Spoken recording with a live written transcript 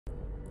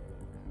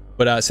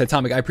But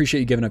Cytomic, I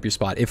appreciate you giving up your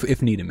spot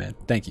if needed, man.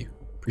 Thank you.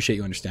 Appreciate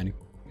you understanding.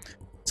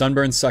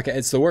 Sunburns suck.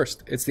 It's the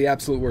worst. It's the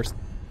absolute worst.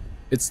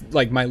 It's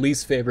like my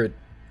least favorite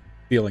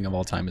feeling of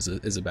all time is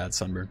a bad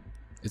sunburn.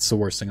 It's the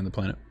worst thing on the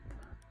planet.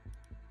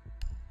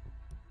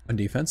 On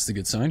defense, it's a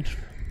good sign.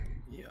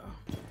 Yeah.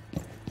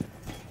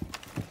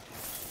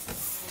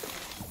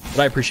 But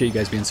I appreciate you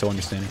guys being so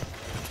understanding.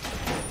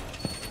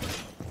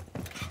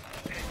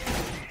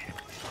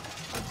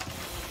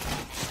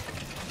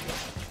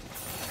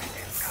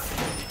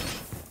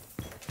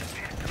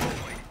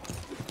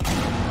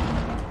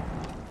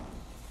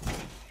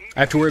 I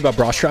have to worry about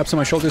bra straps on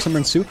my shoulders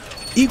sometimes too.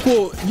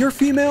 Equal, you're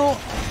female?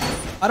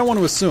 I don't want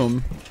to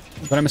assume,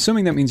 but I'm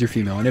assuming that means you're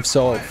female. And if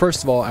so,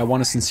 first of all, I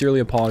want to sincerely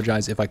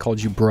apologize if I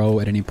called you bro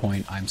at any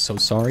point. I'm so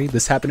sorry.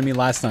 This happened to me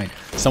last night.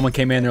 Someone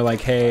came in, they're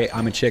like, hey,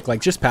 I'm a chick. Like,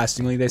 just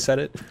passingly, they said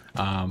it.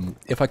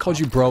 If I called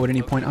you bro at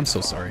any point, I'm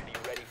so sorry.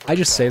 I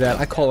just say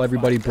that. I call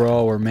everybody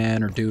bro or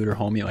man or dude or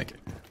homie. Like,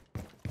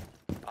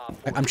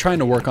 I'm trying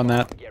to work on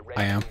that.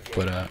 I am,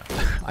 but I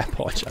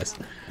apologize.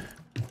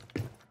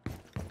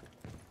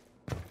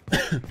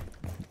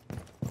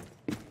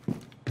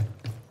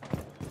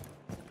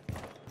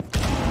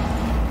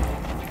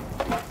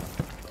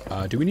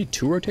 Do we need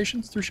 2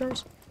 rotations through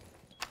showers?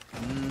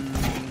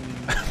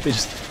 They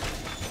just...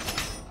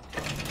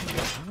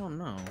 I don't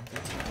know.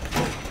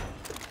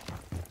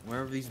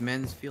 Wherever these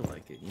men's feel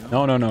like it, you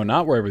know? No,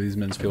 not wherever these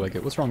men's feel like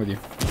it. What's wrong with you?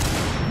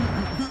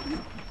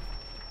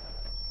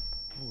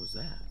 What was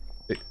that?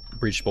 It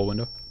breached bowl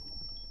window.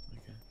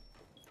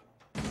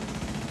 Okay.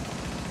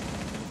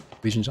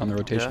 Legion's on the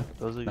rotation. Yeah,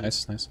 those are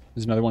nice.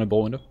 There's another one in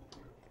bowl window.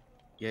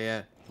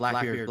 Yeah.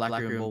 Black here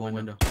in bowl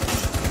window.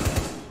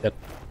 Yep.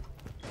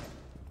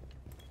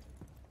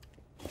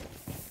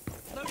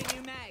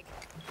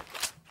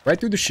 Right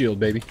through the shield,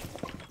 baby.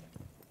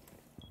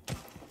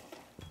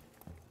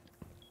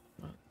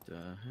 What the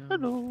hell?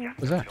 Hello. What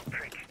was that?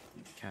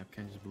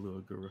 Capcan just blew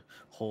a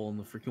hole in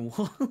the freaking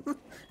wall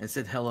and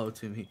said hello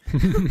to me.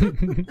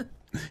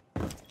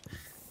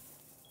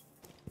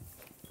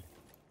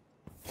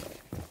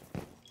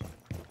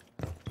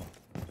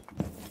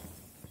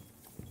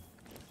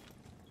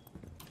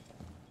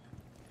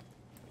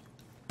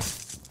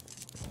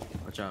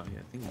 Watch out, yeah,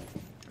 I think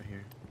right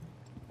here.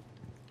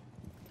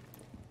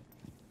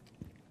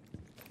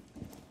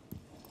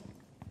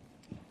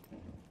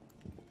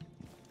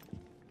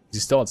 Is he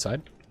still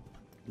outside?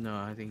 No,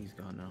 I think he's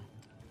gone now.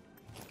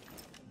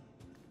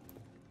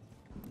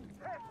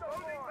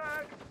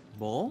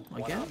 Bull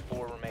again?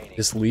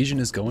 This Legion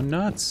is going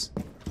nuts.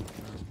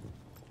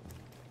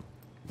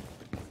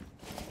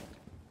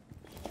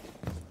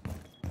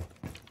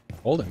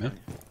 Hold it, man.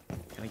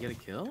 Can I get a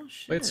kill?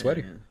 Shit. Wait, it's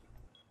sweaty.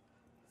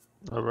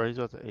 Alright, he's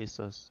about to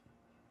ace us.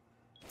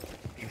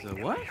 He's a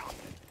what?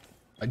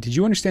 Did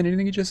you understand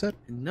anything he just said?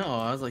 No,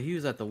 I was like, he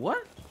was at the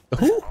what? The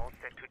who?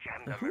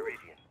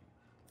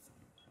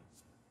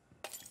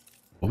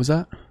 What was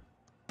that?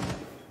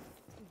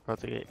 About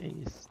to get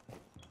ace.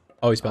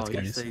 Oh, he's about to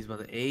get he ace. said he's about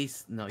to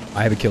ace. No,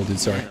 I have a kill, dude.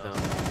 Sorry.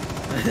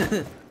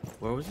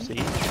 Where was See, he?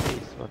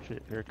 ace. Watch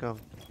it. Here it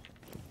comes.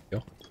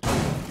 Kill. I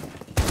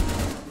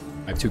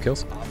have 2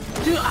 kills.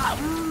 Dude,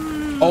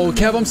 Oh,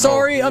 Kev, I'm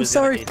sorry. He I'm was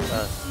gonna sorry. ace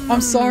us.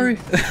 I'm sorry.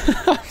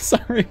 I'm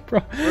sorry,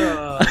 bro.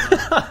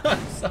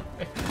 I'm sorry.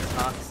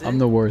 Toxic. I'm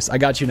the worst. I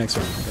got you next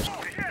round.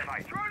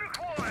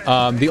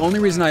 The only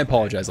reason I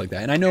apologize like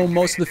that, and I know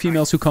most of the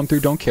females who come through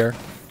don't care.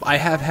 I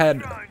have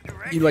had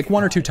like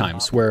 1 or 2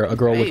 times where a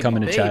girl would come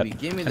into chat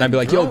and I'd be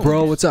like, yo,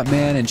 bro, what's up,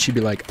 man? And she'd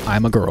be like,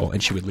 I'm a girl.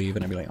 And she would leave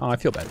and I'd be like, oh, I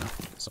feel bad now.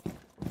 So I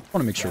want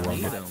to make sure we're all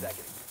good.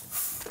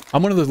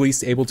 I'm one of the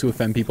least able to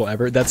offend people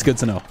ever. That's good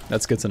to know.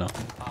 That's good to know.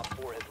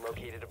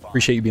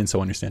 Appreciate you being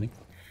so understanding.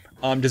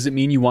 Does it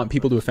mean you want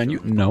people to offend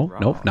you? No,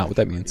 nope, not what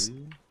that means.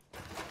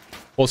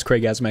 Pulse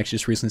Craigasm actually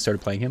just recently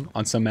started playing him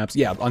on some maps.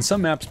 Yeah, on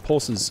some maps,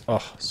 Pulse is,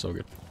 oh, so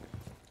good.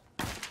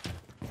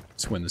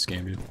 Let's win this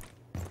game, dude.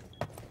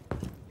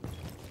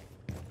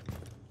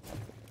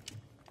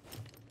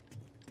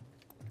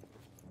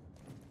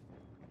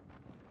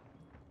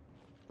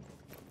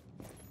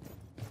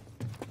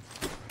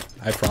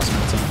 I had frost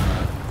melts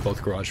on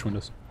both garage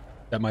windows.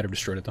 That might have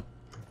destroyed it though.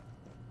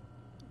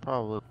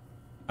 Probably.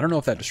 I don't know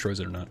if that destroys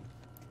it or not.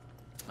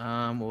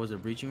 What was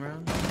it, breaching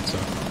round? So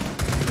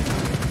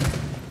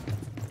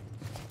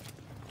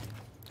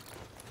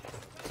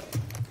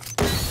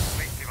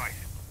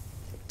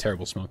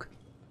terrible smoke.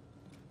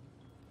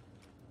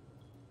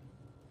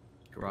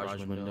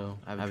 Garage window.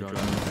 I have a drone.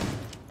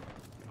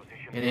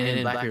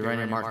 In black here, right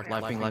near Mark.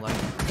 Life.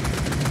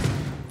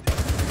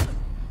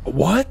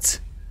 What?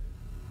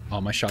 Oh,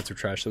 my shots are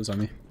trash. Those on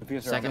me.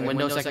 Second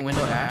window,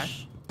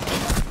 Ash.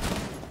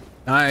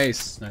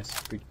 Nice.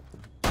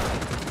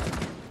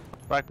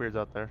 Blackbeard's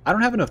out there. I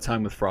don't have enough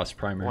time with Frost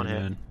Primary, One hit.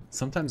 man.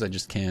 Sometimes I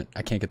just can't.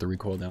 I can't get the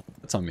recoil down.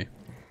 That's on me.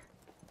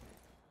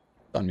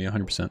 It's on me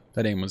 100%.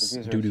 That aim was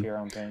doo-doo.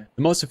 The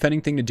most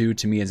offending thing to do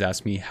to me is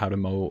ask me how to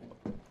mow...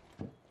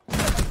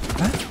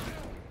 What?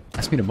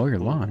 Ask me to mow your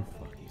lawn.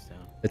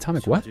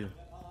 Atomic what?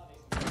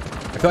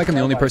 I feel like I'm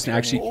the only person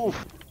actually...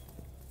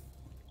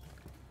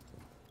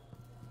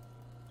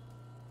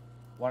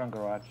 One on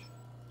garage.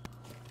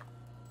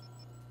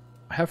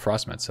 I have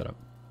Frostmat set up.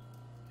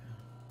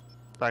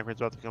 Blackbeard's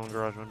about to go in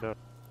garage window.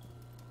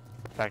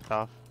 Backed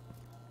off.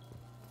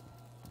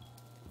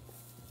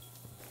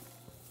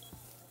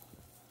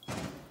 Hold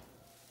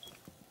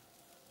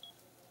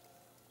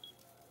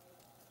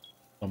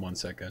on 1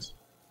 sec, guys.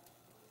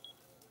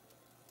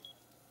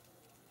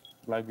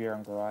 Blackbeard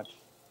on garage.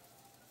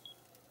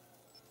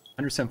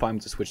 100% fine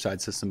with the switch side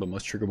system, but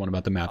most triggered one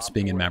about the maps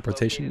being in map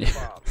rotation. Yeah.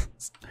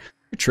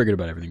 You're triggered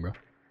about everything, bro.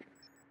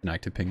 An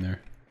active ping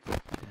there.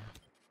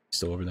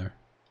 Still over there.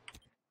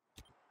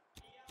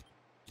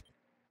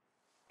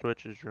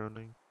 Twitch is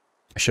droning.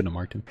 I shouldn't have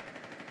marked him.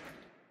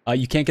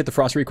 You can't get the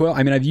frost recoil.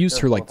 I mean, I've used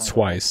her like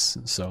twice,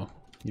 so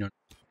you know.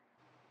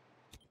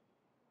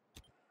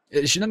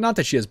 Not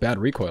that she has bad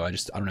recoil. I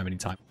don't have any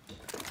time.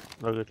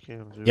 No good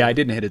cams. Yeah, I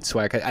didn't hit it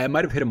swag. I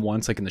might have hit him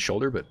once, like in the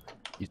shoulder, but.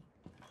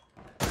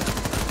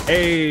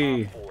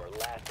 Hey.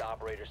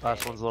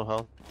 Last one's low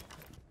health.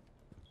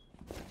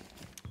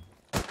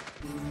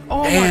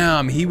 Oh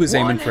damn, he was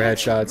aiming for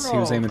headshots. He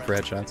was aiming for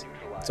headshots.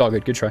 It's all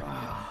good. Good try.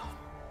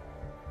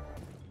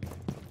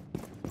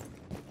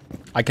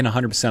 I can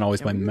 100%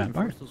 always blame the map.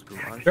 All right.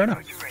 Fair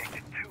enough.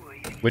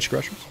 Which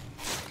crushers?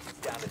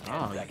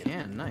 Oh, you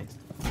can. Nice.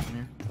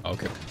 Yeah.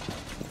 Okay.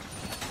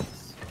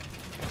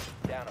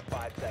 Down to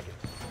 5 seconds.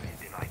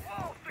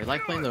 They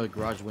like playing the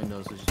garage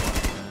windows, so just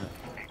watch that.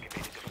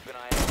 Keep an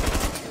eye out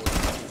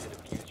for to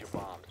defuse your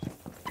bombs.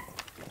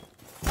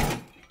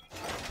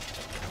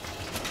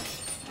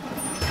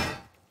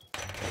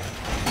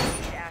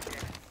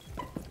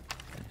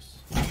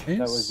 That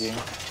was you.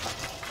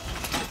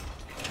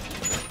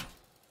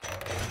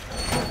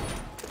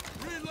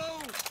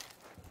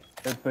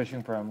 They're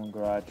pushing from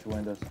garage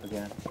windows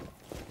again.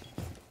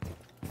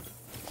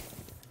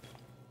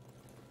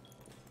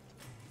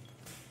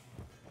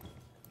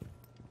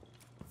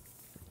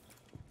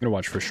 I'm gonna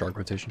watch for shark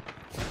rotation.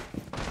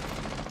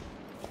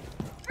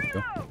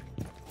 Go.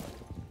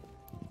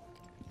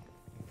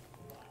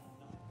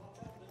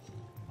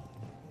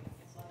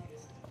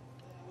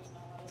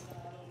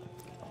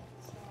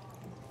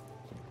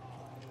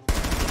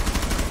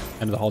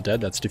 End of the hall dead.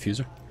 That's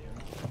diffuser.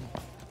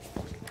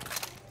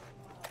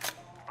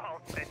 All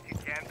set to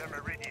Gander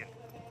Meridian.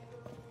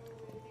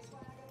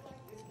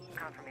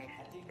 Confirmation.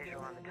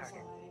 Visual on the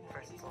target.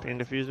 First floor. Ping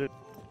diffuser.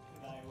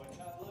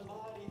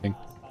 Ping.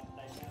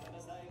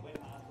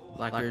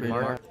 Blackbeard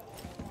mark.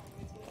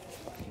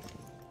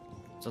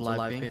 It's a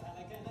live ping.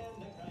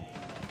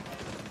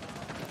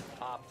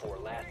 Op 4,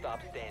 last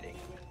stop standing.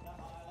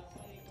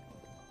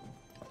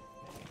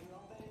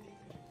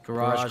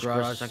 Garage,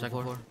 second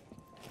floor.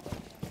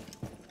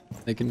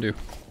 They can do.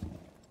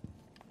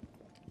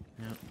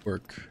 Yeah.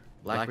 Work.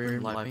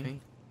 Blackbeard, live ping.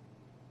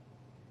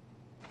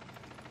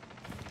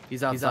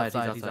 He's outside.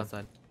 He's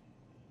outside.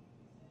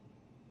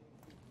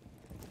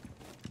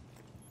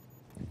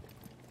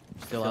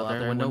 Still out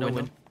there.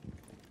 Window.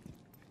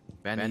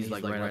 Bandy's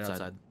like right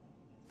outside.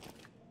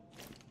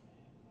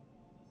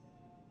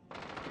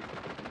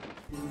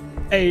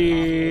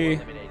 Hey.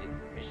 Eliminated.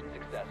 Mission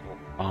successful.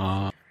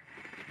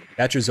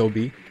 Thatcher's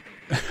OB.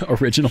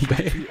 Original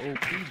Bay.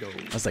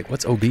 I was like,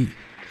 what's OB?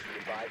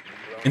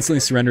 Instantly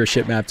surrender a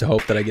ship map to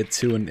hope that I get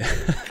 2 and...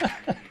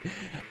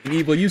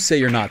 Evil, you say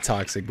you're not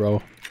toxic,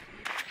 bro.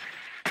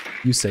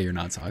 You say you're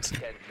not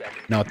toxic.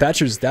 No,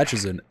 Thatcher's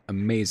an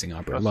amazing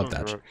operator. I love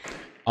Thatcher.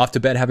 Off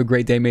to bed. Have a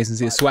great day, Mason.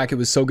 See you. Swack, it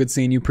was so good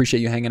seeing you. Appreciate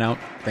you hanging out.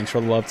 Thanks for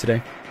the love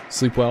today.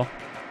 Sleep well.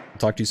 I'll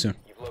talk to you soon.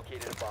 You've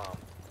located a bomb.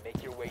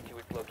 Make your way to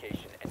its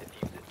location and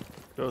defuse it.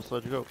 Go,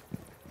 Sludge, go.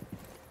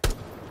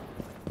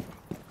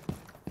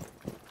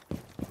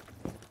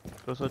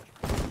 Go, Sludge.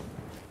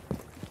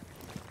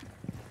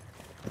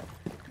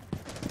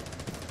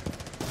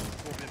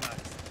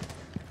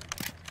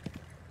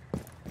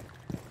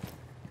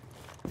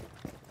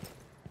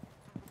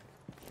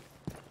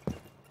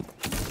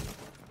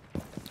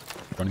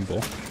 Running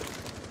bull.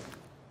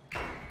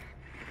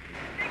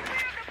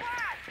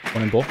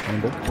 One in bull.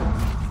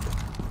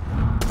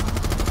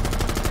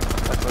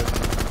 That's right.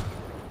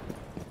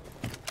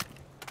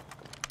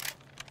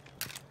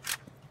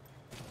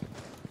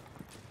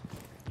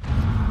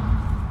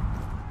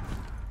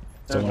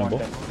 Still one in bull.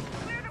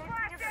 Clear the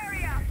blast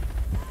area!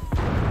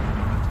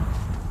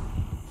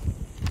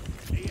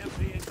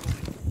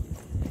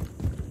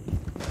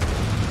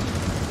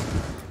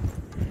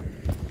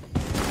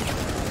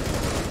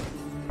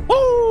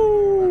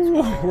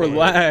 Woo!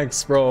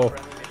 Relax, bro.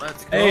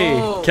 Let's go.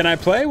 Hey, can I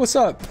play? What's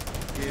up?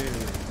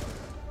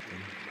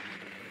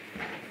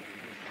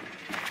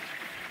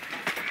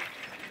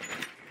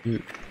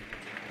 Dude.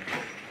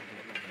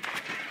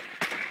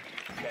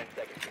 10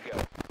 seconds to go.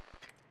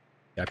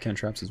 Gapcan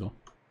traps as well.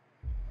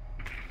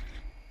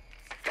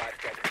 5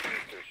 seconds to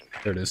insertion.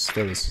 There it is.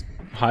 There it is.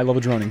 High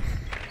level droning.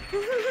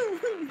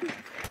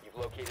 You've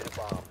located a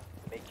bomb.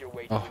 Make your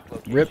way to Oh, its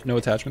location. rip. No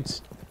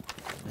attachments.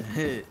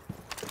 They're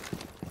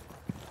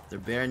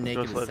bare Go,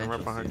 naked. Sludge, I'm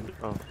right essentials, behind dude. you.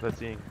 Oh,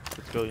 that's Ying.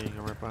 Let's go, Ying.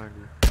 I'm right behind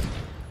you.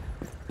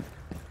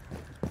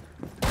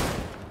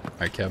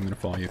 Alright, Kev, I'm gonna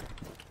follow you.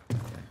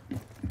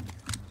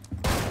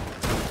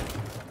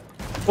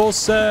 Full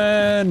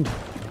send.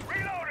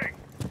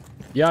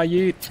 Yeah,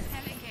 yeet.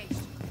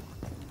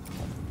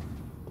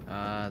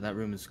 That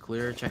room is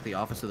clear. Check the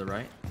office to the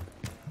right.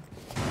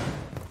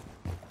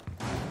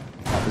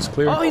 Office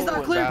clear. Oh, he's not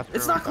Oh, clear. bathroom.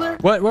 It's not clear.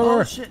 What? Where? Oh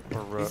Where? shit.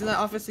 Or, He's in that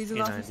office. He's in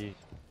the office. P90.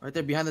 Right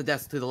there behind the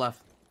desk to the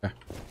left. Okay.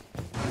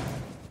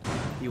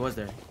 He was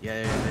there.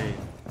 Yeah, there he is.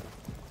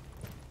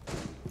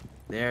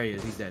 There he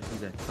is. He's dead. He's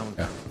dead. Someone's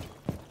Yeah.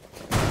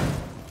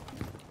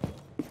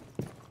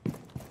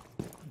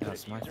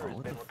 That's my fault.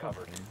 What the fuck,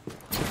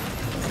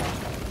 man?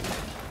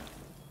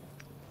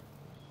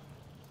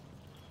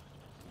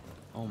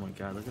 Oh my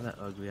god, look at that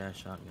ugly ass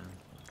shotgun.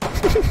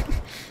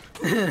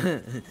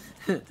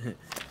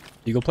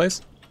 Eagle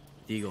place?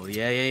 Deagle.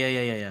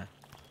 Yeah.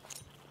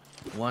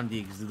 One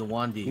D. Do the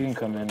one You D. can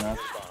come in now.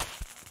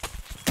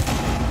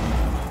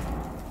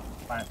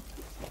 Fine.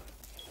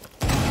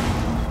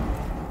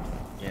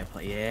 Yeah,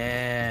 play.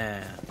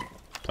 Yeah.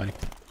 Plenty.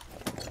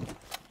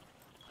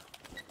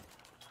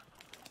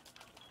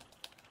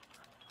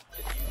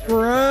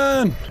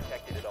 Run!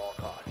 Protected at all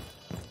costs.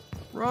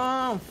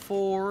 Run,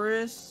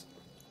 Forrest.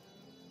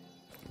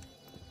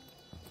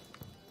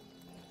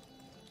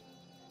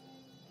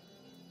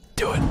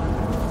 Do it.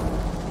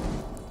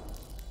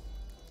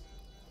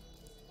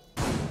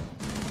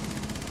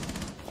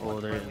 Oh,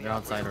 they're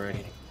outside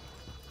already.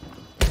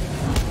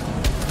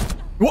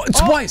 What?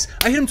 Twice!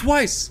 I hit him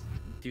twice!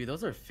 Dude,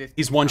 those are 50.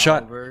 He's one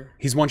shot. caliber.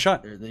 He's one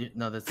shot.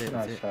 No, that's it.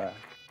 Nice That's it. shot.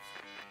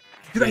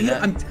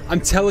 Dude, I'm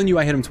telling you,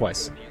 I hit him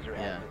twice.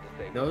 Yeah.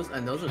 Those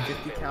are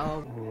 50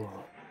 caliber.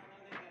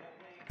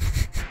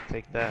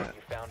 Take that.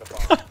 You found a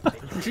bomb.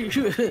 Make your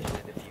Dude. and defuse it.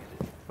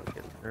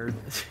 Fucking nerd.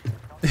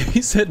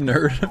 He said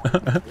nerd.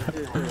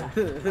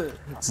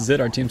 This is it,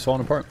 our team's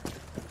falling apart.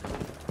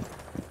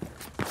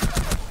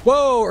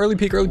 Whoa! Early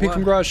peek from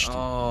Grush.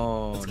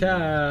 Oh. It's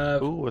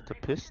Cap. Ooh, with the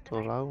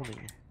pistol only.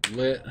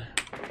 Lit.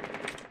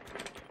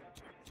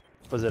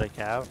 Was it a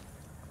cab?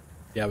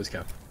 Yeah, it was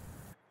Cap.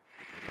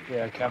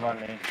 Yeah, Kev on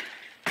me.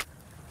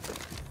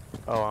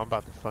 Oh, I'm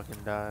about to fucking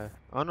die.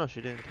 Oh no,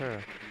 she didn't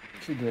turn.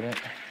 She didn't.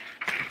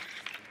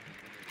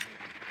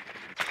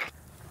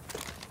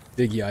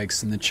 Big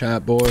yikes in the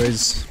chat,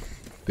 boys.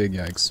 Big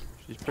yikes.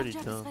 She's pretty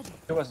dumb.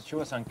 She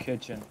was on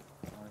kitchen.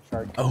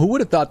 Shark. Who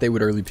would have thought they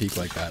would early peek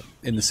like that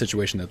in the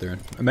situation that they're in?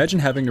 Imagine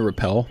having to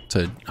repel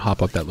to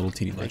hop up that little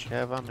teeny Hey ledge.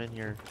 Kev, I'm in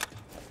here.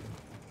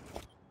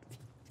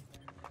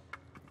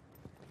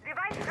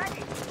 Device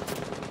ready.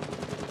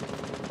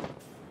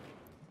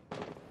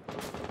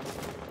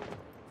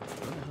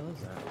 What the hell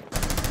is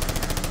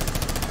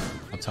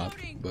that? Up top,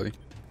 buddy.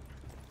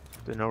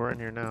 They know we're in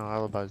here now.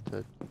 Alibi's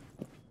dead.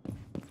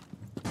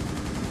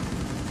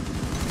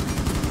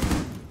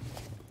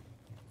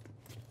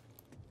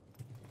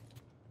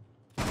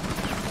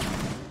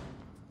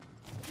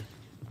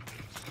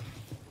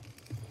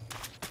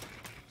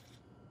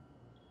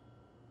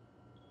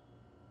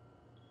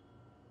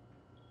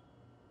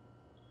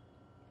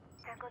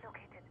 Tango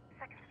located.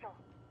 Second floor.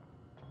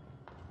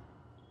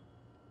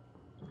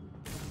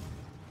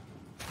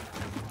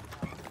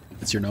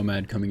 It's your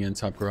Nomad coming in,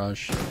 top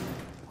garage.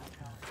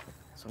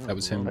 That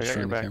was him I got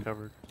your destroying the back camp.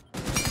 covered.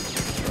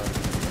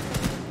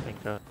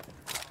 Thank God.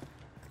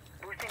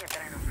 Boosting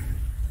adrenaline.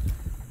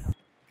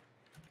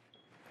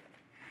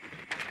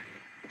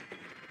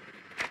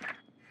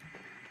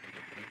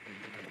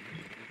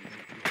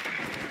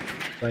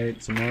 Fight,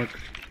 it's a mark.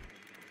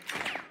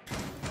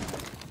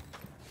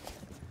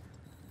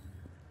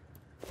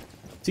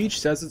 Siege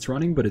says it's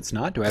running, but it's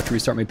not. Do I have to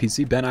restart my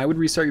PC? Ben, I would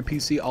restart your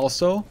PC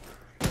also.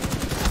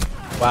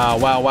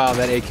 Wow,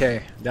 that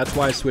AK. That's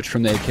why I switched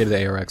from the AK to the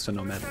ARX, so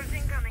Nomad.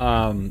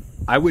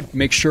 I would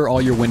make sure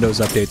all your Windows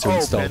updates are Oh,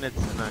 installed.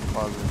 Bennett's in that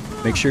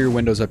closet. Make sure your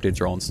Windows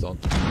updates are all installed.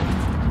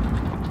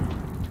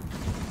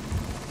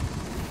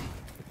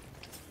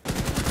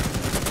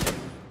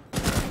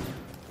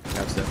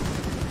 That's it.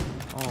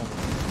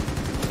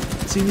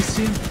 Oh. See me,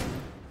 see him?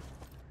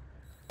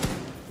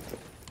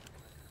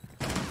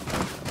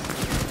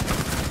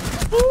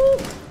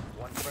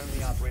 One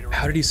friendly operator.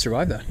 How did he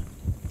survive that?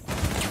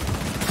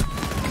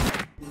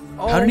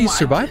 Oh How did he my-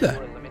 survive that?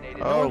 Were eliminated.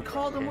 No Oh, one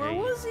called him. Where okay.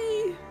 was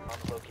he? Bomb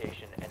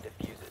location and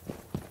defuse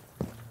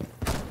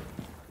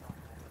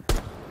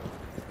it.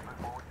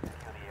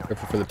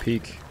 Careful for the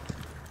peak.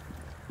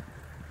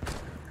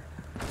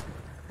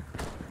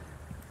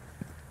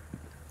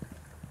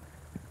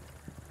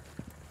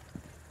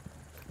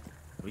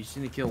 We just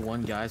need to kill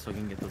one guy so I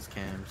can get those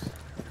cams.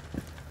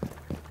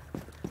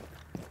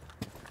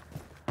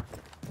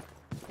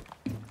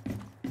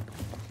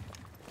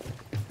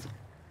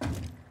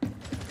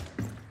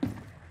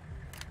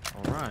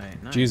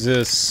 Alright, nice.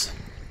 Jesus.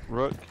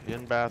 Rook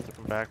in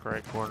bathroom, back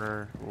right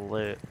corner,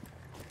 lit.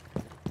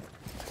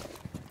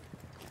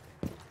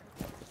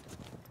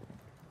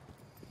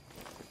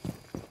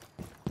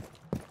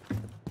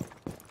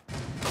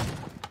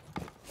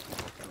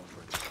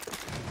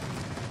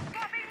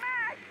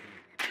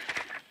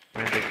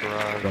 In the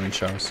garage. Running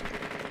showers.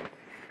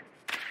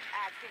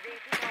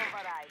 Activating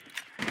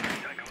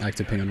override.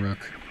 Active ping on Rook.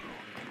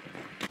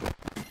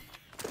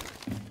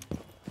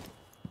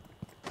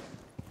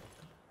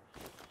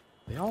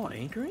 all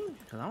anchoring?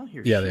 Cause I don't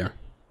hear Yeah, shit. they are.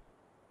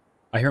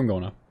 I hear them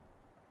going up.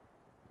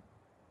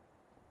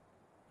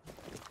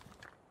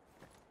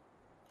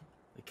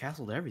 They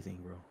castled everything,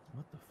 bro.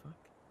 What the fuck?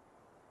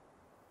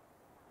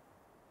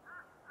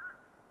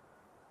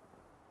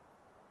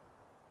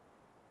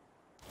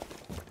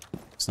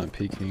 It's not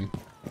peeking.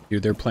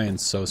 Dude, they're playing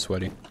so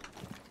sweaty.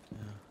 Yeah.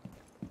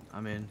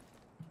 I'm in.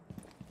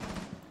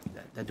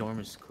 That dorm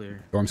is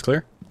clear. Dorm's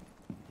clear?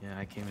 Yeah,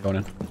 I came in. Going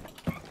in.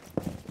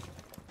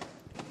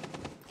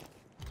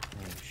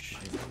 Oh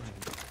shit.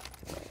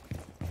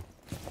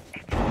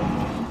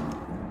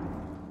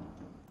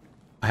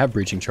 I have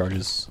breaching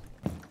charges.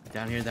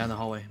 Down here, down the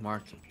hallway,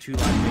 marked. 2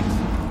 live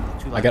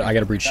pigs. 2 live I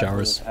gotta breach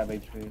showers. Have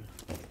HP.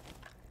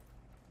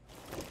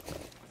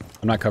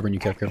 I'm not covering you,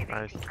 Kev. Kev.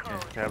 Nice.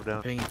 Cab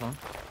down. Pinging phone.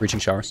 Breaching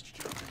showers.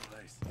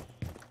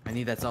 I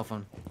need that cell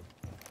phone.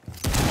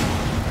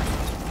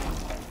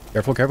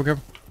 Careful, careful,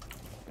 careful.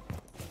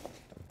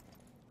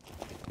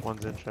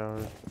 One's in shower.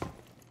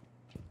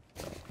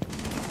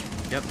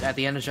 Yep, at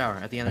the end of shower.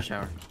 At the end of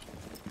shower.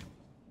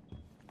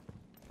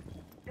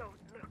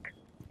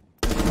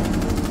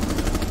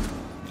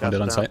 Found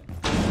it on down. site.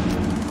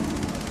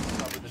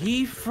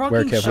 He Where,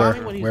 fucking Kev? shot Where?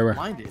 me when he's Where?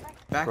 blinded.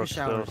 Back of Brooke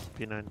still. showers.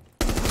 P9.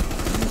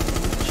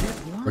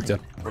 Shit, blind. Look dead.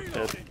 Brooke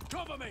dead.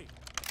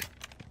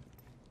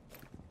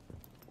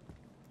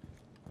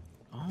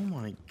 Oh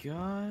my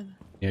god.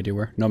 Yeah, dude,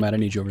 where? Nomad, I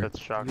need you over here. That's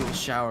shock. New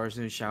showers,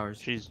 new showers.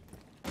 She's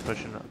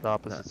pushing the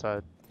opposite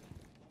side.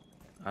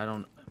 I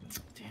don't.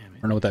 Damn I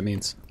it. don't know what that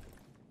means.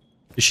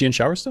 Is she in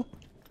shower still?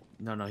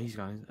 No, no, he's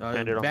gone.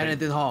 Bandit on Bandit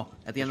me. in the hall.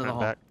 At the end of the Turn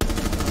hall. back.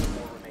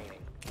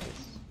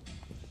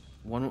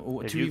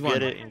 1, If 2 you 1.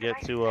 get it and get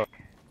to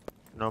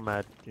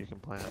Nomad, you can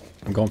plant it.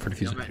 I'm going for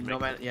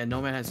diffuser.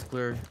 Nomad has a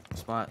clear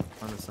spot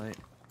on the site.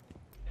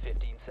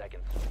 15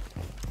 seconds.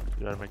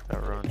 You gotta make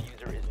that run.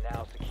 Diffuser is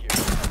now secure.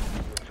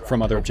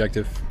 From other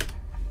objective.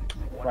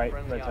 One Right,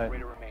 friendly right side.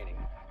 operator remaining.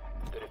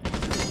 The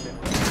diffuser has been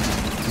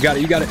removed. You got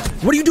it, you got it.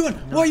 What are you doing?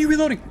 Why are you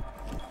reloading?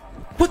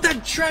 Put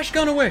that trash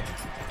gun away.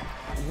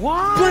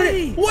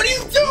 Why? What are you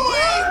doing?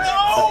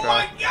 Oh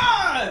my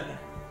god!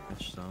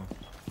 So,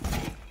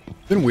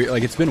 It's been weird.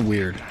 Like, it's been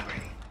weird.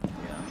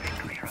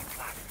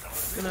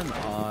 it's been an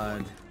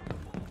odd,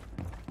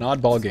 An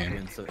oddball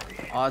game.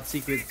 odd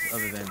sequence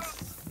of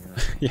events.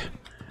 Yeah.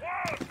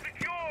 Wall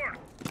secured!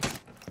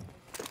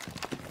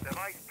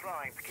 Device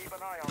primed. Keep an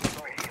eye on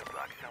the radio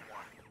block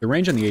someone. The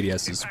range on the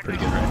ADS is pretty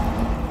good,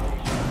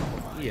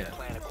 right? Yeah.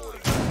 Plan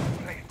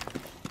accordingly.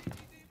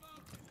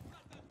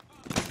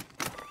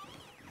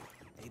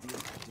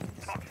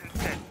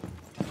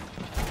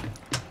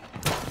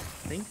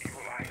 I think,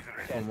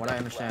 from what I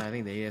understand, I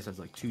think the AS has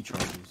like 2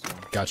 charges. So,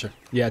 Gotcha.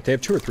 Yeah, they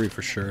have 2 or 3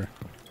 for sure.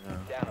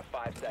 Down to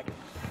 5 seconds.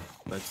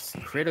 but it's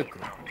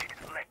critical. Op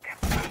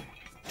 4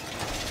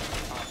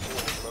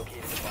 has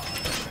located the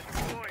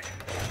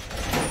bomb.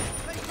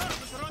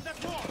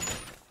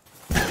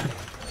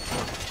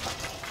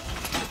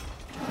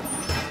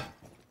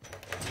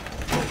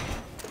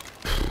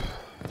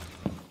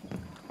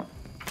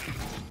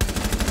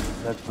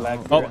 That's black.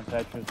 Oh, and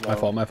Tetris My low.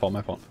 fault, my fault,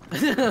 my fault.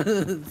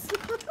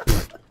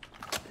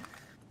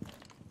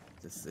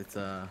 It's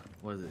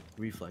what is it?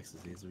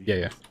 Reflexes. These Yeah,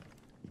 yeah.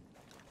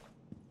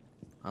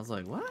 I was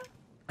like, what?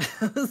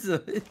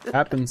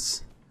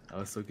 Happens. I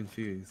was so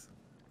confused.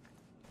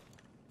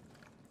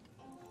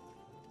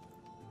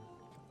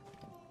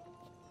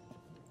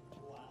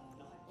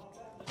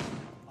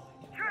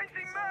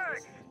 Changing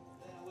mags!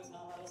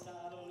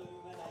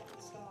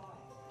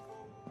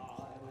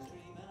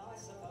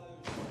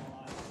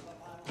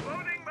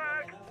 Loading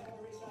mag!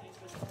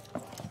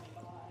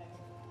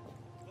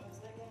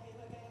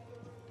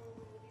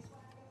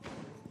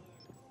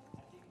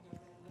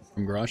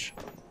 From garage.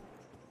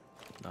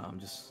 No,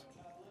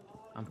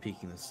 I'm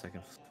peeking the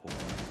second floor.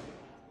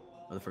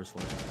 Or the first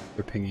floor.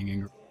 They're pinging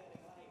in.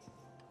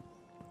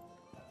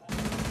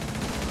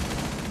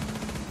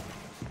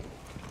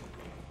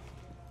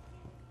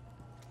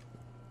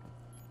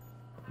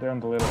 They're on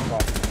the little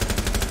spot.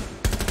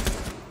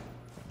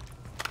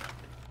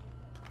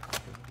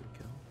 Good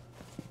kill.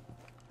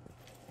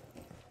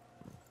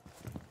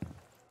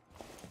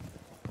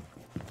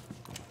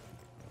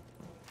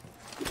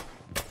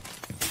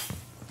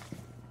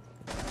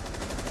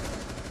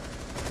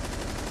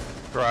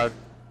 Garage.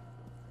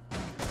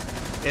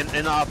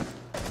 In op. You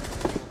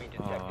will be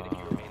detected if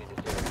you remain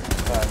in this area.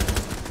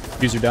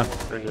 Five. User down.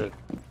 Very good.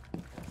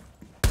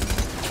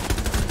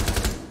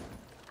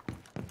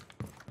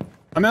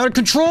 I'm out of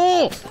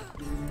control!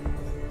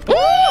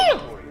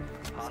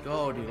 Let's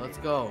go, dude. Let's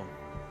go.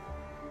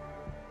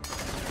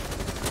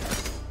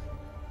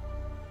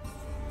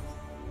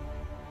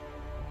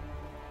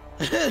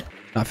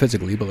 Not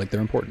physically, but like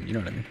they're important. You know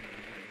what I mean?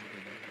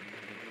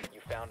 You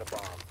found a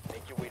bomb.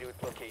 Make your way to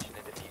its location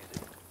and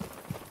defuse it.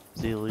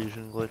 Is the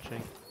illusion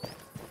glitching?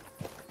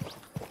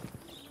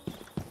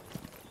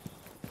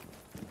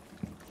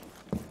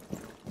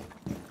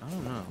 I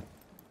don't know.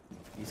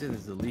 He said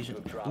there's a lesion.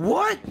 You have dropped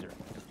What? the diffuser.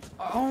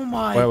 Oh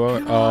my Wait, wait,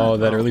 wait. god. Oh,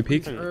 that early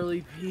peak?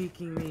 Early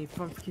peeking me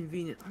from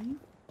convenient. Are you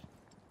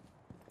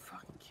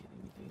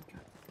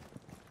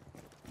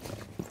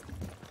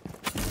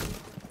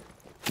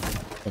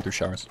Went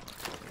through showers.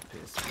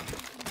 Piss. It's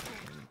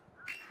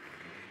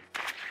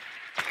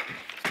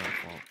my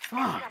fault.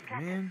 Fuck,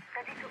 man.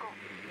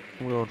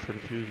 I'm going for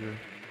diffuser.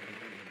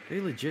 They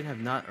legit have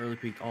not early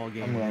peeked all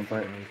game. I'm going for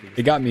it.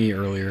 It got me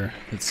earlier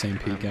at the same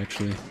peak,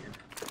 actually.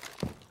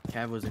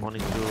 Cav was in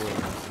 22,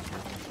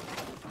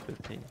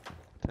 15,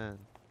 10.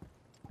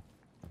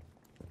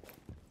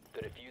 The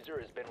diffuser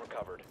has been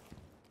recovered.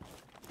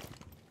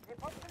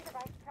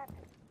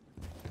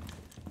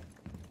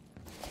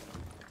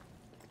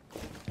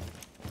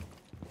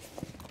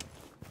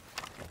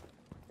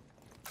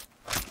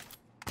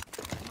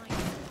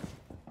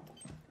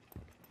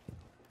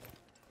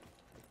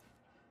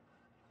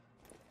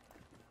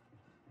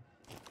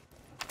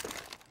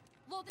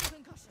 Loading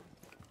concussion.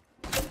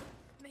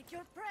 Make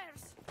your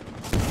prayers.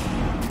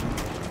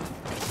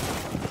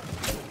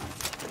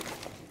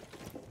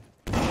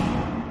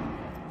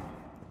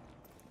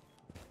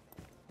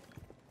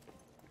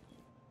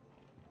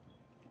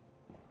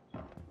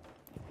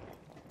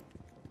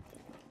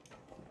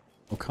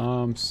 No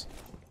comms.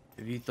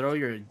 If you throw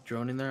your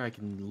drone in there, I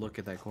can look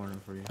at that corner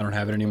for you. I don't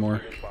have it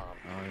anymore. Oh,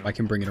 yeah. I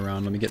can bring it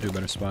around. Let me get to a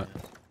better spot.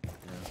 Yeah.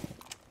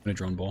 I'm gonna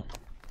drone ball.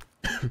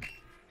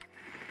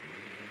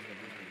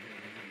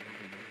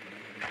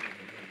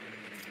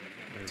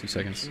 2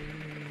 seconds.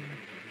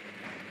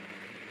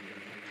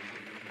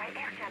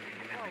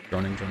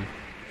 Droning.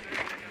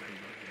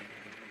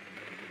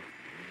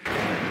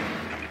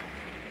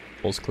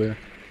 Bull's clear.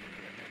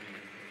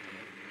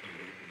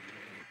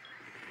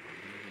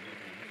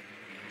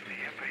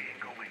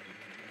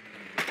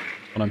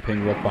 One on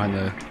ping, up behind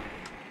the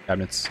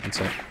cabinets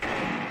inside.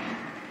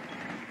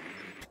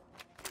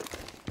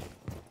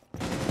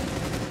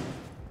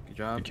 Good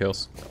job. Good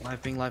kills.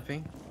 Live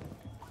ping.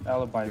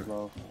 Alibi,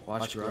 bro.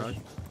 Watch garage.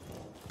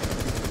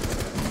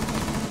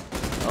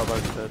 Oh,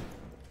 that's dead.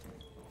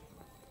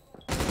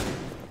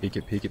 Peek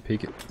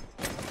it.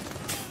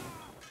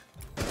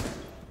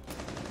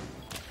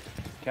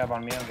 Cab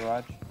on me on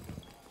garage.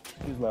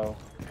 He's low.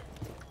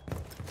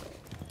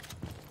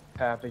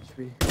 Half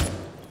HP.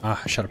 Ah,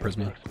 I shot a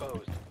Prisma.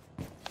 Exposed.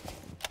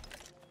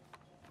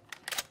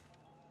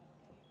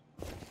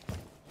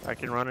 I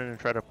can run in and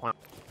try to plant.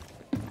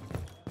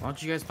 Why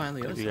don't you guys plant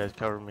on the other If you side? guys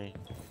cover me.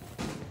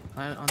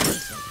 Plant on the other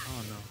side.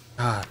 Oh no.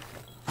 Ah,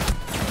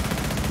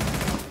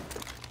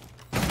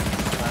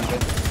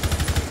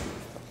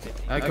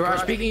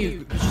 Garage peeking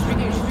you. She's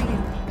peeking you.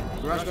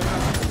 Garage.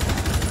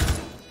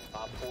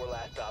 Op 4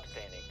 last stop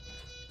standing.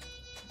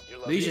 Your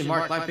Legion, location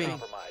mark, is live ping.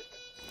 compromised.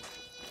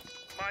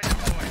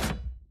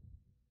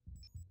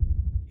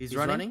 He's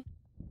running.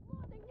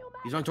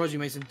 He's running towards you,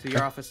 Mason, to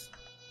your office.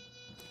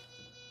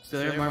 Still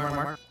there,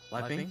 mark.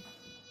 Live ping.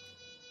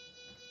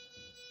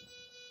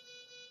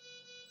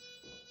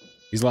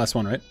 he's the last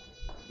one, right?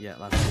 Yeah,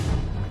 last ping.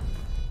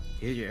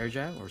 He hit your air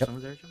jab or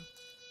someone's air jab?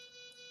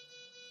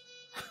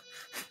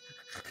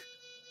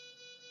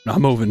 Not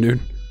moving,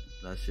 dude.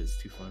 That shit's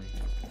too funny.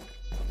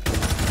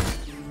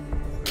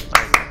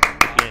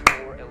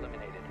 4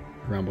 eliminated.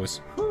 Round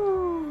boys.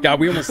 God,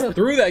 we almost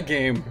threw that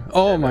game.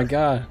 Oh my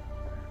god.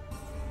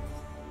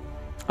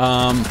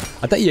 I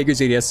thought Jaeger's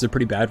ADSs are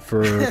pretty bad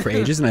for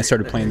ages, and I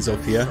started playing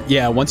Zofia.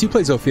 Yeah, once you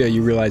play Zofia,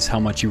 you realize how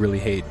much you really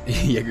hate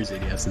Jaeger's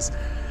ADSs.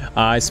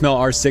 I smell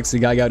R6. The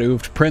guy got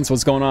oofed. Prince,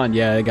 what's going on?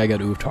 Yeah, the guy got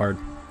oofed hard.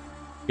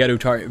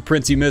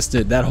 Prince, you missed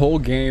it. That whole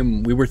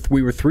game, we were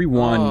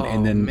 3-1,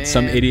 and then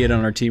some idiot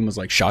on our team was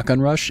like shotgun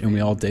rush, and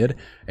we all did.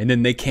 And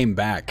then they came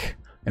back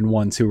and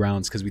won 2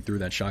 rounds because we threw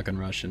that shotgun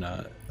rush and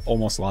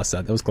almost lost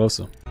that. That was close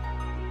though.